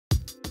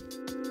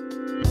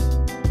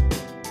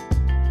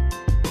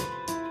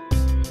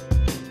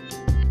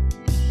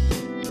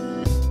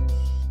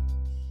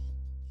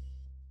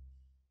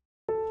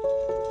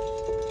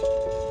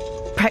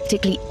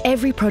Practically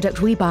every product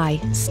we buy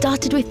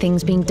started with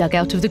things being dug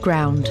out of the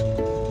ground.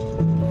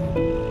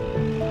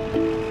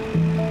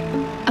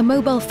 A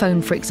mobile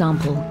phone, for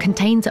example,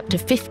 contains up to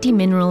 50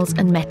 minerals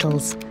and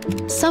metals.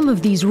 Some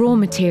of these raw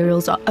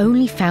materials are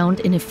only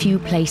found in a few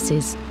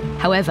places.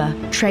 However,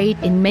 trade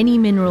in many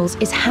minerals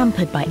is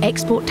hampered by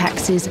export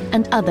taxes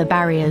and other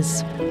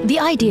barriers. The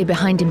idea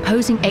behind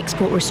imposing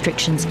export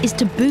restrictions is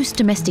to boost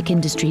domestic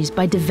industries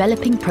by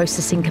developing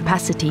processing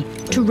capacity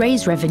to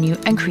raise revenue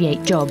and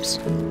create jobs.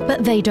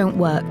 But they don't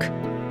work.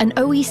 An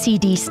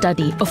OECD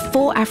study of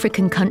 4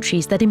 African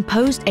countries that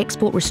imposed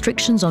export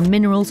restrictions on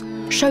minerals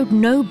showed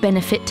no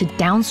benefit to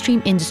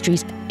downstream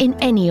industries in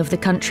any of the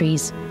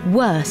countries.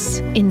 Worse,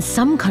 in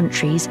some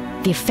countries,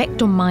 the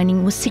effect on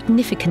mining was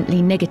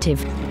significantly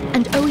negative,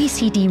 and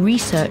OECD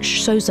research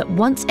shows that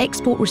once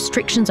export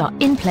restrictions are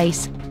in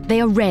place,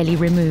 they are rarely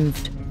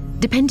removed.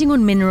 Depending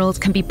on minerals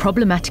can be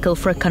problematical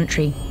for a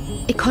country.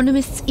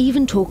 Economists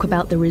even talk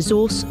about the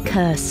resource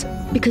curse,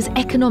 because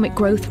economic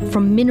growth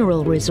from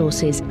mineral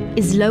resources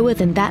is lower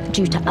than that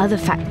due to other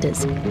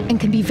factors and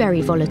can be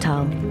very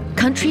volatile.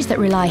 Countries that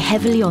rely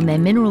heavily on their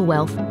mineral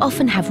wealth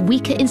often have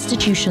weaker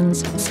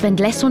institutions, spend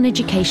less on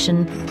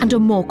education, and are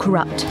more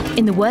corrupt.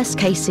 In the worst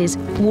cases,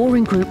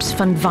 warring groups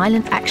fund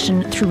violent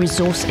action through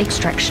resource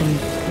extraction.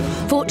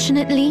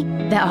 Fortunately,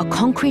 there are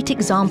concrete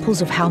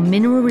examples of how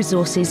mineral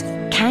resources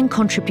can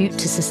contribute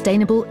to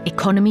sustainable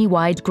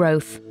economy-wide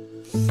growth.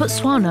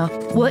 Botswana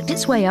worked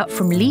its way up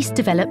from least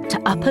developed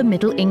to upper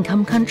middle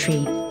income country,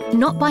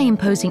 not by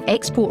imposing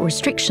export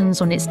restrictions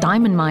on its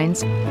diamond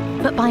mines,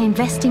 but by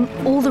investing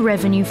all the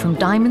revenue from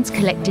diamonds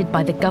collected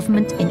by the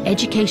government in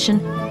education,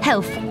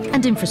 health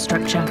and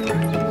infrastructure.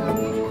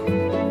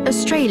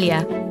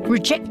 Australia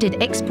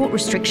rejected export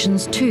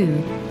restrictions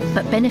too,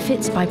 but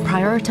benefits by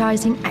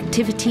prioritising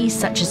activities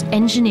such as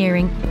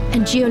engineering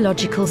and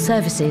geological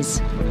services.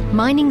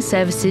 Mining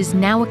services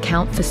now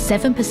account for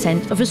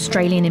 7% of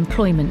Australian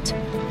employment,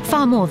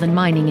 far more than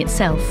mining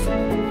itself.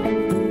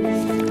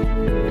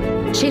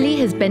 Chile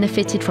has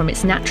benefited from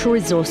its natural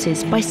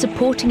resources by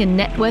supporting a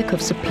network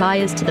of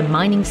suppliers to the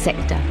mining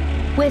sector,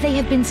 where they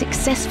have been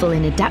successful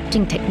in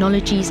adapting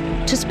technologies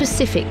to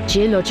specific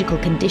geological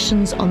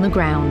conditions on the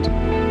ground.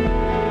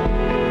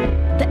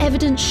 The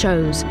evidence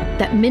shows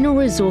that mineral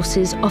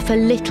resources offer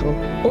little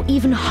or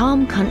even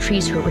harm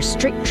countries who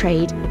restrict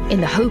trade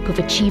in the hope of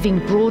achieving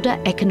broader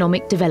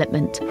economic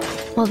development,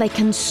 while they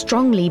can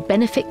strongly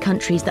benefit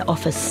countries that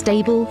offer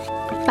stable,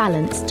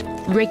 balanced,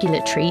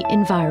 regulatory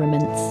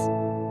environments.